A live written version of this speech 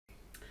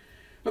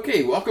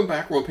Okay, welcome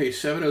back. We're on page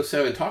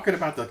 707, talking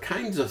about the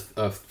kinds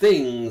of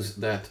things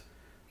that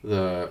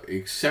the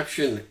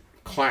exception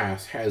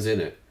class has in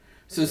it.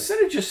 So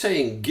instead of just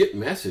saying get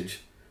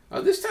message,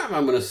 this time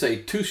I'm going to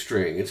say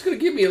toString. It's going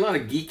to give me a lot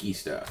of geeky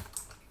stuff.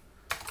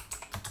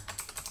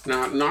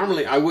 Now,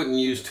 normally I wouldn't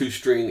use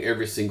toString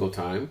every single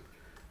time.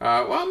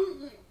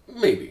 Well,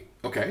 maybe,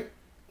 okay.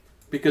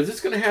 Because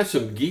it's going to have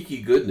some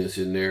geeky goodness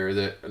in there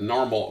that a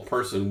normal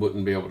person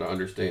wouldn't be able to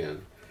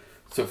understand.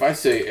 So if I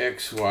say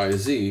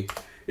XYZ,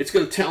 it's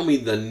going to tell me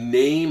the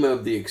name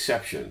of the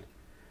exception.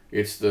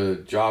 It's the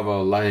Java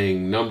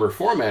Lang number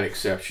format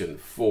exception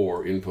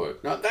for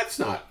input. Now, that's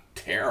not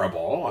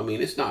terrible. I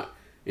mean, it's not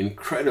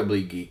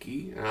incredibly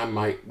geeky. I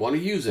might want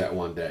to use that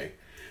one day.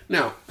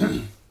 Now,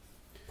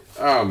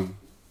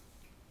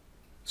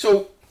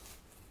 so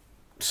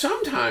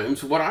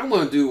sometimes what I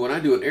want to do when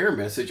I do an error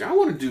message, I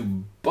want to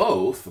do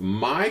both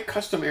my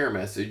custom error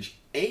message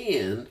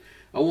and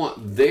I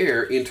want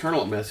their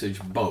internal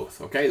message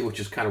both, okay? Which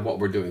is kind of what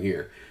we're doing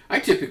here. I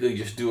typically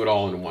just do it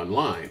all in one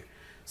line.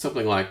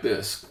 Something like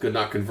this. Could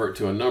not convert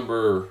to a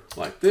number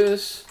like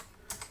this,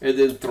 and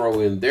then throw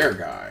in their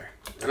guy.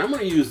 And I'm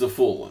going to use the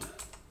full one.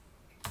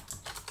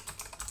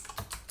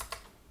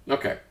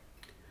 Okay.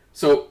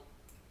 So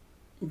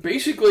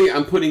basically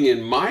I'm putting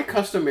in my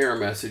custom error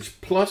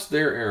message plus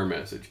their error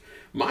message.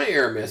 My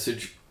error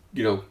message,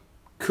 you know,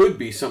 could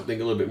be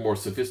something a little bit more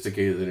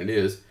sophisticated than it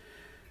is.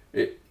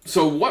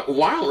 So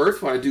why on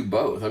earth would I do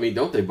both? I mean,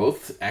 don't they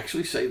both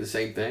actually say the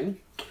same thing?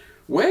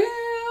 Well,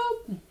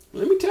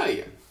 let me tell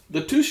you.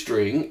 The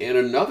toString and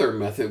another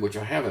method, which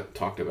I haven't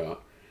talked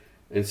about,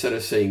 instead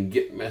of saying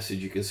get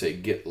message, you can say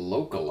get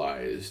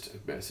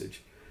localized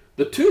message.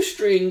 The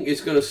toString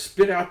is going to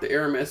spit out the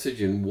error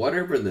message in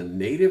whatever the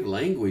native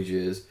language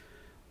is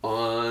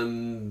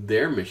on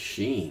their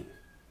machine.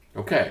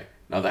 Okay,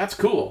 now that's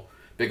cool,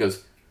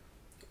 because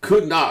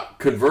could not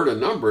convert a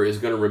number is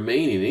going to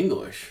remain in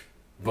English.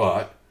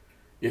 But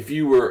if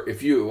you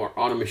were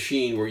on a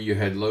machine where you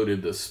had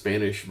loaded the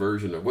Spanish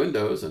version of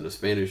Windows and the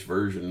Spanish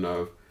version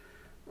of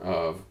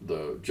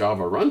the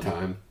Java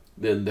runtime,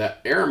 then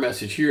that error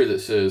message here that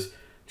says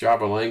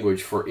Java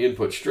language for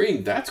input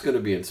string, that's going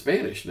to be in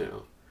Spanish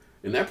now.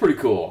 Isn't that pretty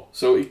cool?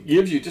 So it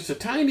gives you just a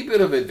tiny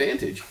bit of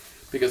advantage,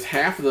 because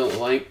half of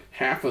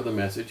the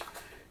message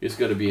is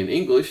going to be in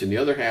English and the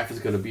other half is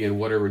going to be in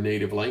whatever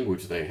native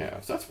language they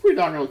have. So that's pretty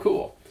doggone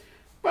cool.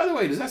 By the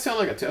way, does that sound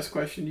like a test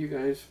question to you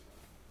guys?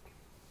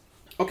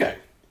 Okay,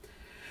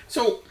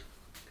 so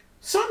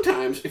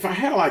sometimes if I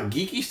had a lot of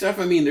geeky stuff,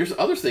 I mean, there's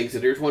other things,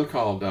 and there's one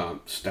called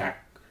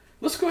stack.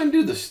 Let's go ahead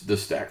and do the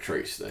stack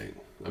trace thing.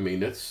 I mean,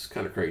 that's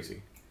kind of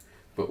crazy,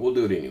 but we'll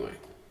do it anyway.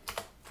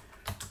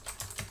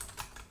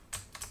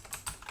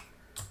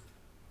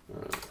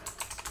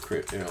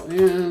 Print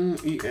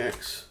ln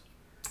ex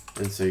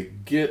and say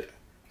get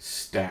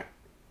stack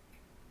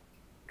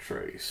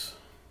trace.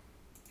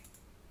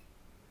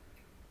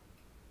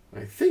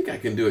 I think I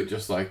can do it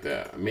just like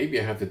that. Maybe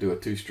I have to do a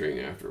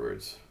toString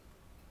afterwards.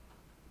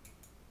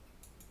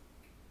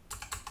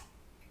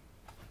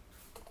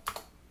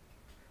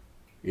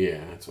 Yeah,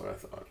 that's what I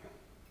thought.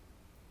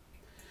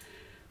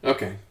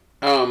 Okay.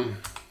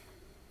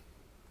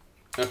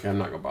 Okay, I'm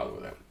not gonna bother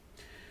with that.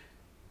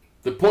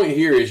 The point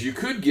here is you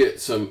could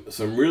get some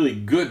really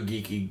good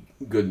geeky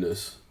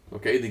goodness.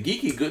 Okay, the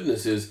geeky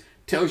goodness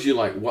tells you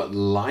like what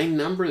line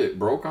number it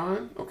broke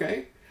on.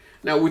 Okay.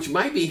 Now, which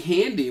might be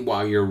handy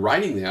while you're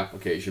writing the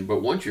application,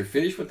 but once you're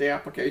finished with the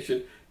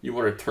application, you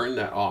want to turn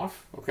that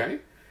off, okay?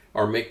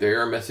 Or make the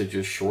error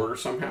messages shorter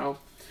somehow.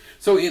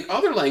 So in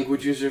other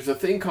languages, there's a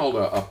thing called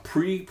a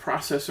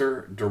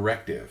preprocessor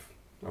directive,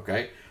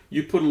 okay?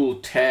 You put a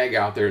little tag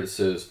out there that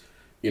says,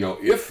 you know,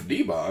 if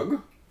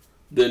debug,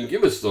 then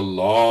give us the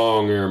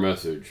long error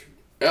message.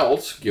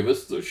 Else, give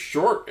us the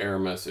short error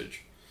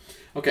message.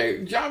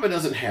 Okay, Java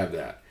doesn't have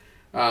that.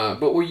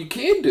 But what you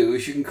can do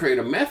is you can create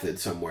a method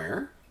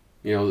somewhere,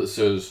 you know, that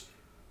says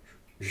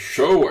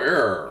show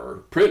error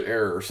or print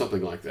error or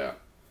something like that.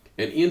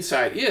 And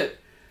inside it,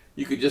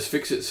 you could just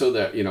fix it so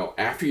that, you know,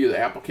 after the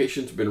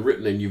application's been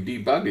written and you've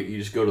debugged it, you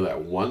just go to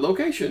that one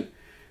location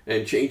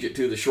and change it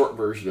to the short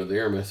version of the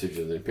error message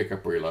and then pick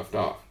up where you left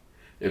off.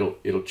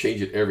 It'll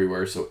change it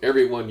everywhere, so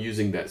everyone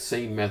using that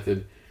same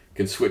method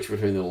can switch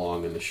between the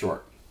long and the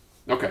short.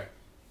 Okay,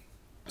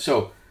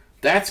 so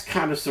that's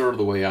kind of sort of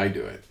the way I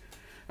do it.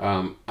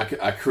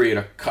 I create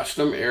a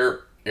custom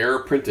error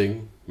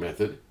printing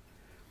method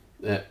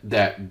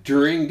that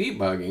during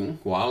debugging,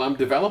 while I'm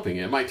developing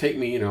it, might take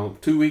me, you know,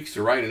 2 weeks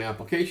to write an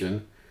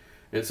application.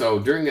 And so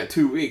during that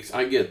 2 weeks,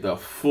 I get the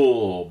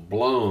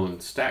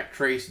full-blown stack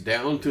trace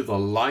down to the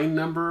line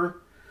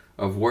number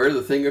of where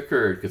the thing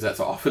occurred, because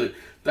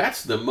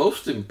that's the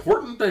most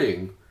important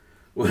thing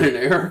when an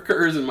error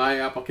occurs in my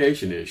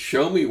application is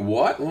show me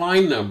what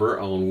line number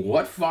on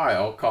what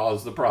file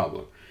caused the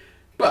problem.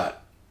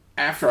 But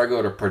after I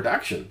go to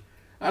production,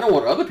 I don't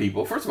want other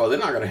people, first of all, they're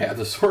not going to have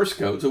the source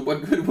code, so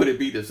what good would it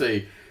be to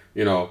say,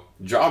 you know,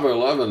 Chapter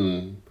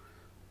 11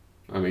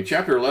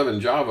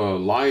 Java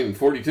line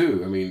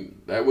 42? I mean,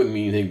 that wouldn't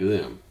mean anything to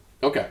them.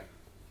 Okay.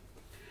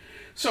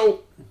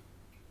 So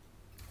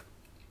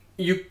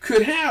you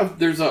could have,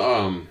 there's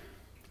a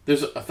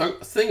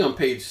thing on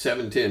page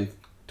 710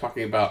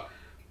 talking about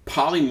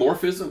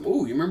polymorphism.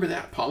 Oh, you remember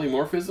that?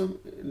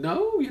 Polymorphism?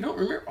 No, you don't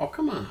remember? Oh,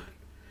 come on.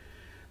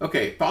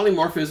 Okay,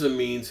 polymorphism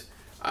means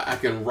I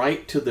can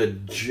write to the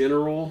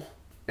general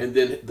and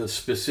then the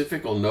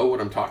specific will know what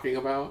I'm talking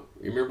about.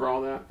 You remember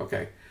all that?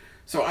 Okay.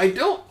 So I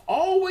don't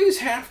always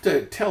have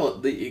to tell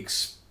it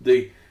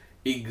the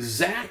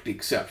exact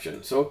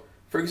exception. So,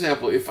 for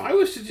example, if I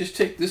was to just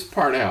take this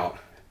part out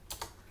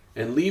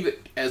and leave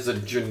it as a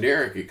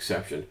generic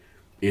exception,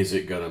 is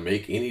it going to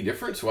make any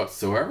difference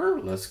whatsoever?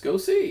 Let's go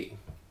see.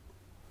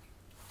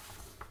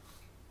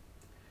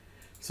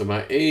 So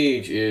my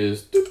age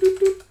is doop, doop,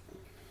 doop.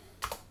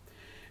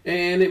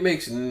 And it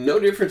makes no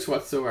difference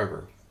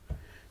whatsoever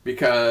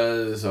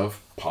because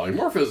of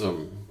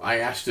polymorphism. I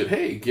asked it,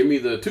 hey, give me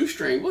the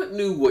toString. Well, it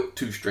knew what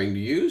toString to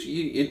use.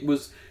 It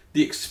was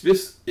the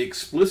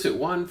explicit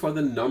one for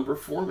the number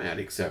format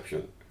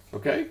exception.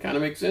 Okay, kind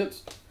of makes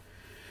sense?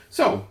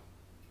 So,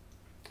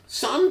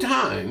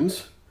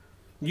 sometimes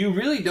you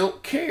really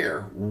don't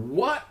care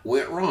what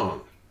went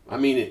wrong. I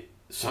mean,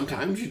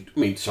 sometimes you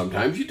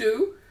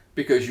do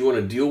because you want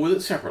to deal with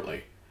it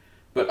separately.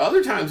 But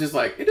other times it's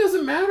like, it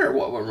doesn't matter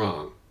what went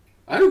wrong.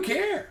 I don't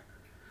care.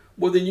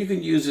 Well, then you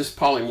can use this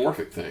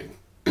polymorphic thing.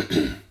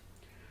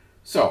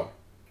 So,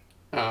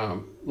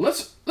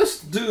 let's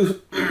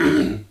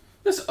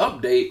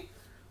update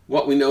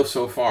what we know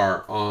so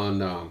far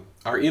on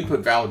our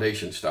input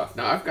validation stuff.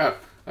 Now, I've got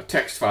a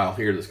text file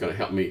here that's going to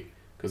help me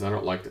because I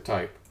don't like to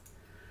type.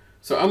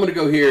 So I'm going to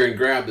go here and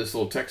grab this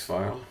little text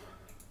file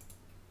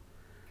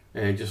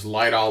and just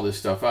light all this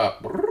stuff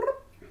up.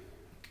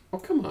 Oh,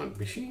 come on,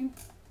 machine.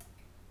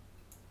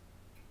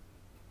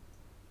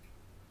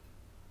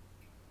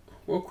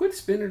 Well, quit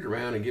spinning it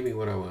around and give me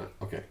what I want.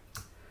 Okay.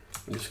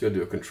 I'm just going to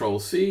do a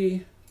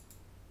Control-C.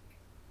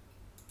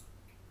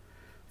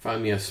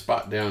 Find me a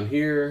spot down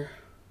here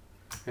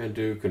and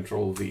do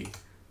Control-V.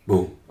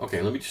 Boom.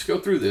 Okay, let me just go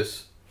through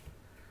this.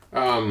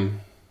 I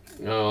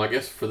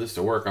guess for this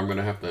to work, I'm going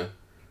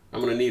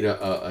to need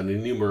an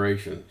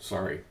enumeration.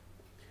 Sorry.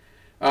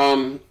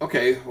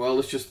 Okay, well,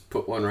 let's just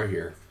put one right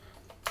here.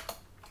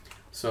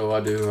 So I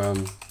do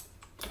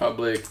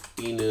public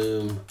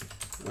enum.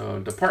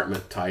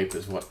 Department type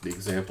is what the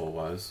example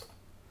was.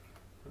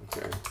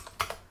 Okay.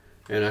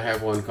 And I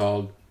have one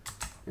called,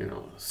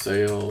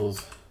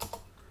 sales,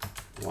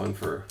 one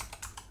for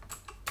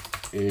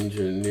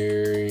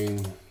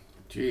engineering,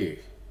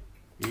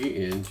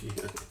 E-N-G,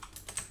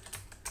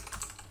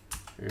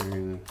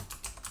 and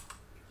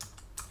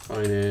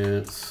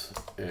finance,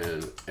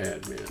 and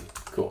admin.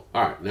 Cool.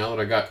 All right, now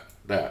that I got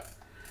that,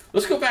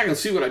 let's go back and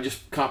see what I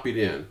just copied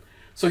in.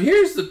 So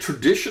here's the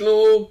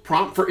traditional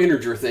prompt for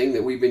integer thing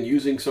that we've been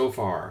using so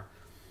far.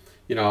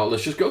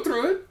 Let's just go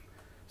through it.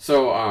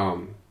 So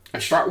I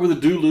start with a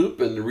do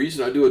loop, and the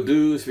reason I do a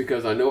do is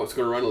because I know it's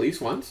going to run at least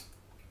once.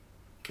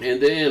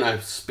 And then I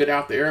spit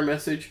out the error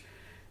message,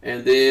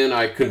 and then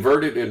I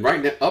convert it, and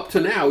right now, up to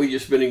now, we've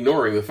just been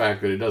ignoring the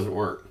fact that it doesn't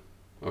work.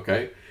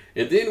 Okay?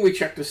 And then we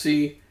check to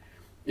see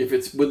if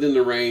it's within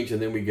the range,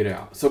 and then we get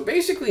out. So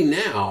basically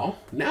now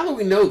that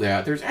we know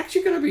that, there's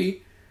actually going to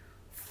be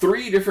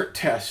 3 different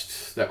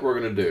tests that we're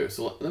going to do.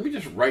 So let me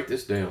just write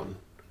this down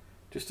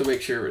just to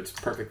make sure it's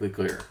perfectly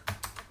clear.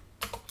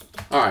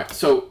 All right,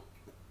 so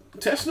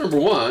test number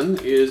 1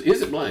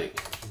 is it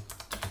blank?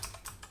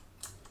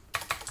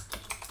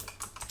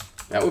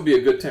 That would be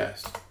a good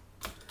test.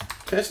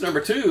 Test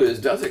number 2 is,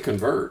 does it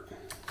convert?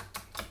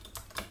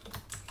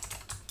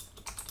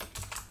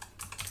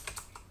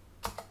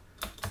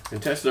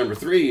 And test number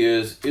 3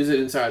 is it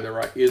inside the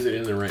right? Is it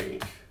in the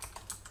range?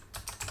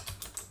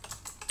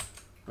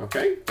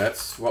 Okay,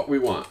 that's what we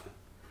want.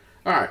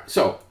 All right,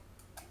 so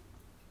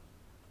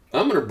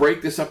I'm going to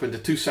break this up into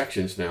 2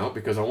 sections now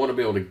because I want to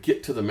be able to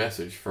get to the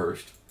message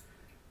first.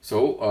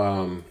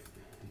 So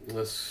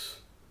let's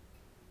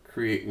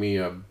create me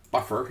a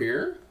buffer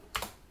here.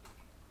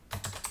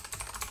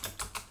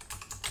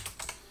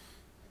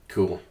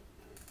 Cool.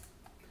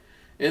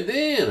 And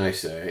then I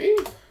say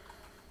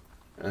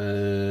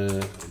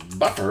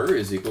buffer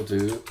is equal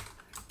to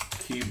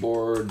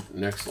keyboard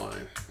next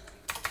line.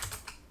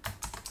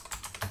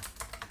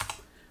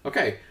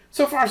 Okay,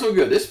 so far so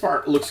good. This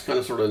part looks kind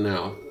of sort of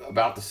now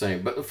about the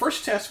same. But the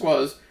first test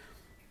was,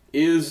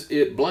 is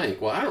it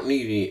blank? Well, I don't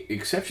need any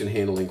exception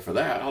handling for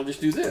that. I'll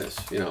just do this.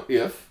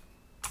 If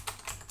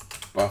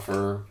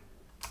buffer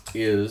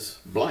is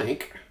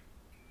blank,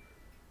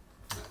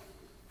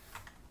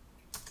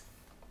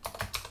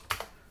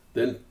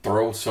 then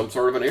throw some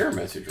sort of an error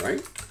message,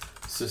 right?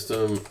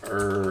 System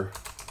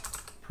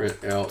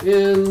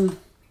println,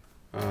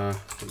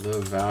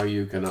 the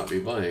value cannot be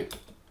blank.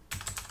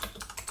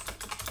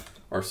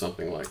 Or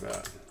something like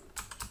that.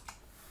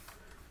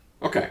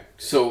 Okay,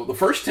 so the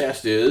first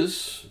test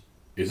is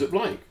it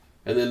blank?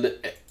 And then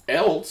the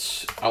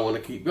else, I want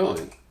to keep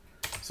going.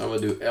 So I'm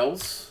going to do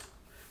else.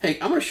 Hey,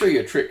 I'm going to show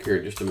you a trick here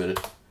in just a minute.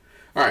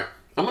 All right,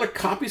 I'm going to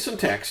copy some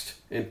text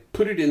and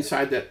put it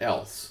inside that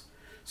else.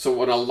 So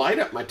when I light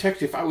up my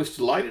text, if I was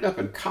to light it up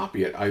and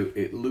copy it,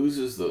 it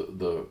loses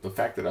the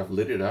fact that I've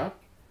lit it up.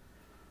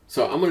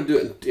 So I'm going to do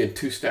it in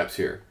 2 steps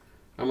here.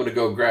 I'm going to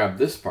go grab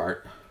this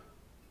part.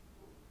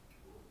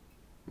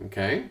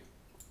 Okay.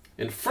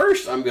 And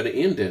first I'm going to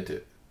indent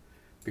it,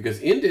 because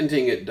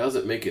indenting it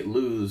doesn't make it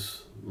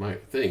lose my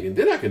thing. And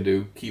then I can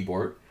do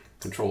keyboard,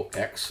 Control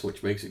X,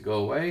 which makes it go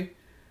away.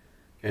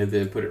 And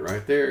then put it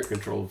right there,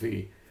 Control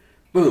V.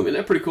 Boom. Isn't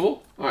that pretty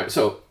cool? All right.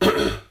 So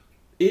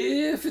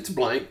if it's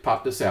blank,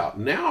 pop this out.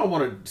 Now I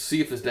want to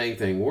see if this dang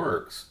thing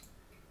works.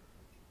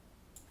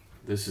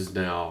 This is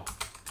now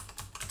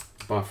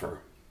buffer.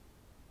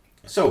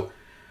 So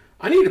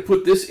I need to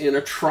put this in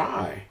a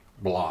try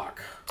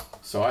block.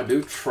 So I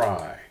do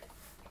try.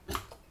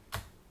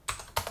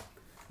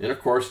 And of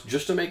course,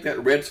 just to make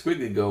that red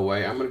squiggly go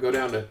away, I'm going to go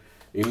down to,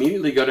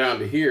 immediately go down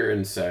to here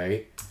and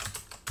say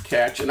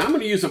catch. And I'm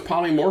going to use a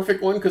polymorphic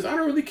one because I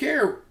don't really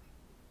care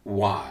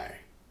why.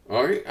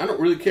 All right? I don't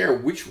really care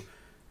which,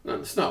 no,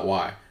 it's not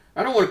why.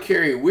 I don't want to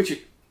carry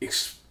which,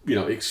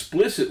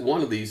 explicit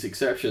one of these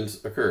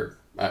exceptions occurred.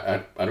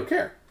 I don't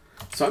care.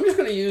 So I'm just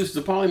going to use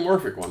the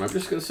polymorphic one. I'm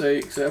just going to say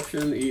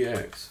exception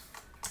EX.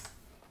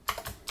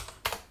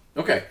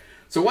 Okay.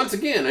 So once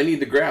again, I need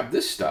to grab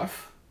this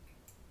stuff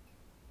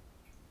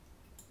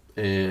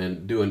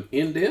and do an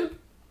indent,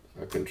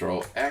 a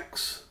Control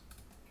X,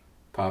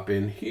 pop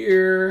in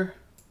here,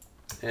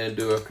 and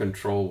do a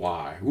Control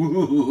Y.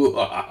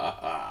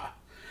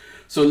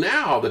 So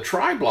now the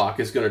try block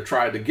is going to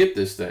try to get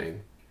this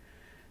thing.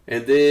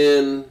 And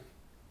then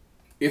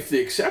if the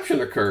exception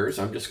occurs,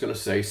 I'm just going to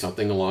say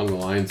something along the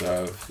lines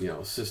of,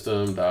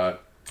 system.err,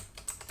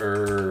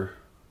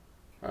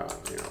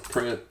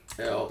 print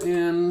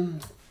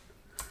ln,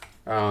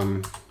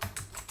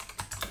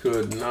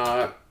 could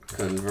not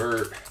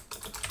convert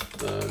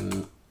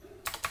the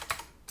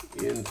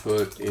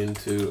input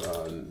into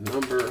a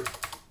number.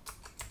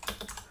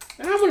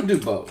 And I'm going to do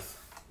both,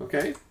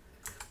 okay?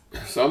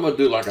 So I'm going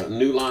to do like a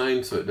new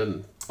line so it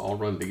doesn't all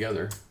run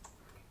together.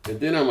 And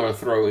then I'm going to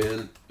throw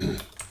in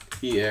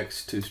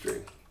EX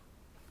toString.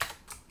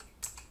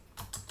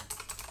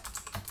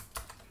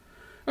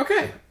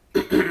 Okay.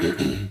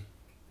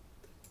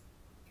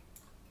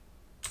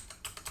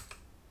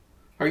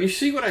 All right, you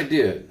see what I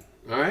did?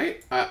 All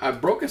right, I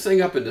broke this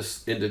thing up into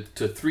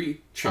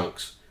 3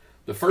 chunks.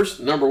 The first,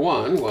 number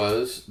 1,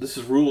 was, this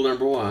is rule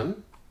number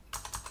 1.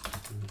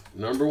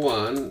 Number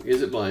 1,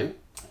 is it blank?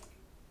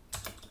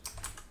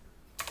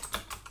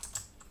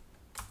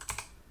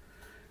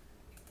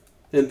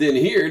 And then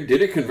here,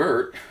 did it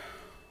convert?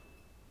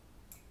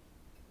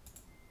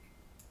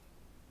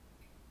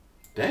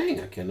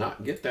 Dang, I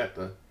cannot get that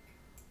to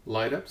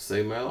light up to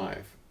save my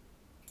life.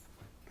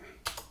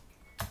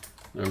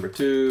 Number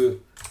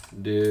 2,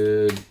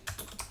 did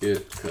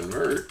it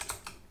convert?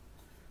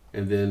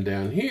 And then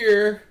down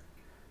here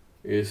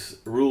is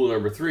rule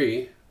number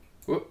 3.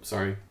 Whoops,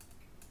 sorry.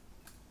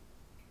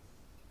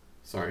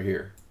 Sorry,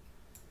 here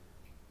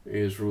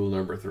is rule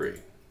number 3.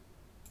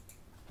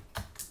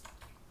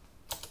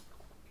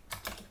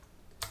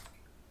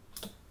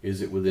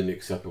 Is it within the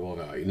acceptable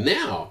value?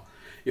 Now,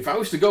 if I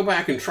was to go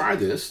back and try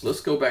this, let's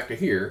go back to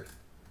here.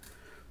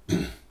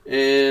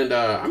 And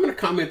I'm going to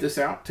comment this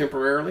out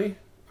temporarily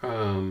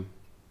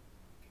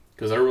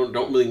because I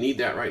don't really need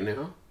that right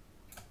now.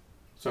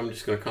 So I'm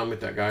just going to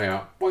comment that guy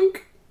out.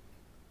 Boink.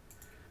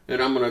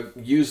 And I'm going to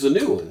use the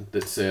new one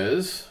that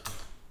says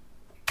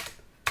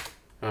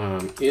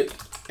int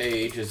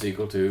age is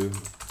equal to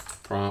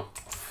prompt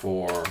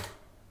for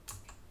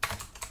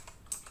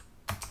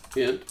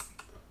int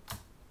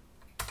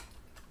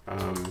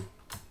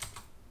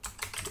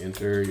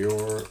enter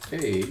your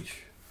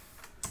age,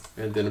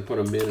 and then put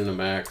a min and a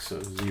max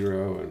of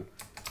 0 and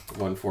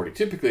 140.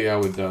 Typically I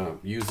would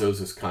use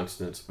those as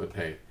constants, but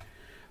hey.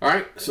 All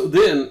right, so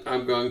then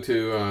I'm going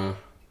to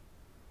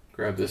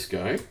grab this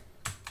guy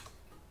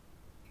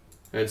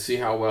and see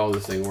how well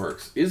this thing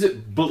works. Is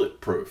it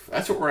bulletproof?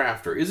 That's what we're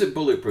after. Is it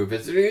bulletproof?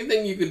 Is there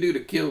anything you can do to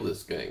kill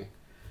this thing?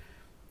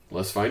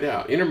 Let's find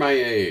out. Enter my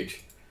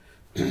age.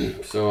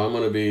 So I'm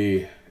going to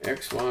be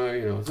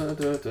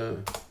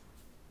XY,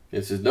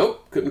 It says,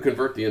 nope, couldn't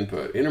convert the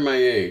input. Enter my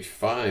age.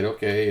 Fine,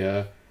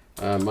 okay,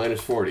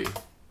 minus 40.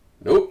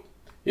 Nope.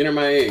 Enter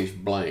my age,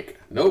 blank.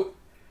 Nope.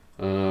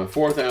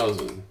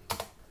 4,000.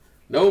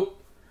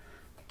 Nope.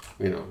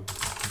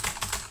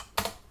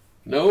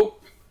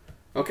 Nope.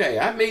 Okay,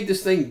 I've made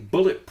this thing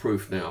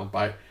bulletproof now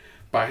by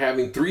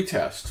having 3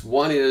 tests.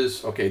 One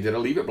is, okay, did I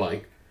leave it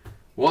blank?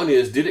 One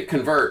is, did it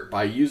convert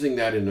by using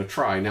that in a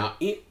try? Now,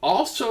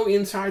 also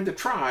inside the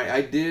try,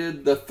 I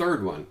did the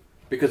third one.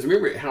 Because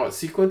remember how it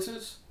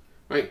sequences?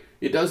 Right?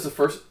 It does the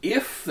first,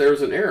 if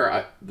there's an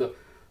error, the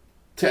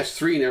test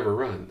 3 never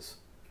runs.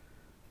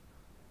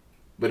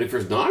 But if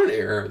there's not an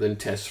error, then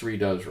test 3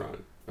 does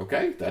run.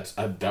 Okay?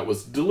 That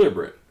was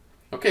deliberate.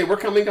 Okay, we're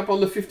coming up on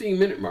the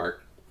 15-minute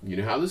mark. You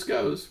know how this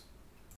goes.